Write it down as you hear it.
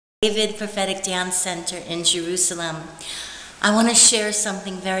David Prophetic Dance Center in Jerusalem. I want to share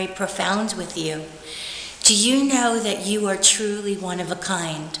something very profound with you. Do you know that you are truly one of a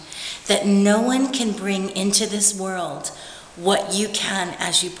kind? That no one can bring into this world what you can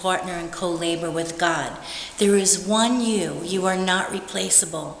as you partner and co-labor with God. There is one you. You are not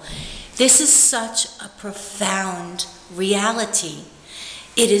replaceable. This is such a profound reality.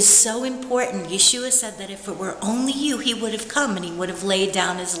 It is so important. Yeshua said that if it were only you, he would have come and he would have laid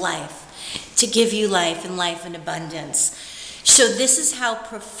down his life to give you life and life in abundance. So this is how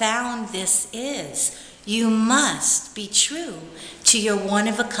profound this is. You must be true to your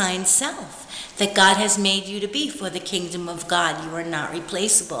one-of-a-kind self that God has made you to be for the kingdom of God. You are not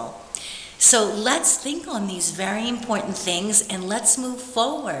replaceable. So let's think on these very important things and let's move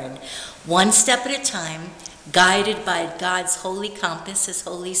forward one step at a time, guided by God's holy compass, his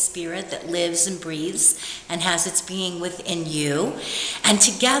Holy Spirit that lives and breathes and has its being within you. And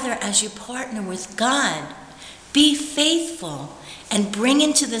together, as you partner with God, be faithful and bring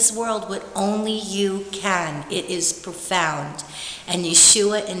into this world what only you can. It is profound. And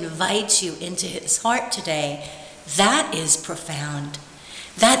Yeshua invites you into his heart today. That is profound.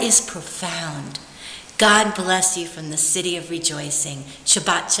 That is profound. God bless you from the city of rejoicing.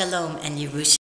 Shabbat Shalom and Yerushalayim.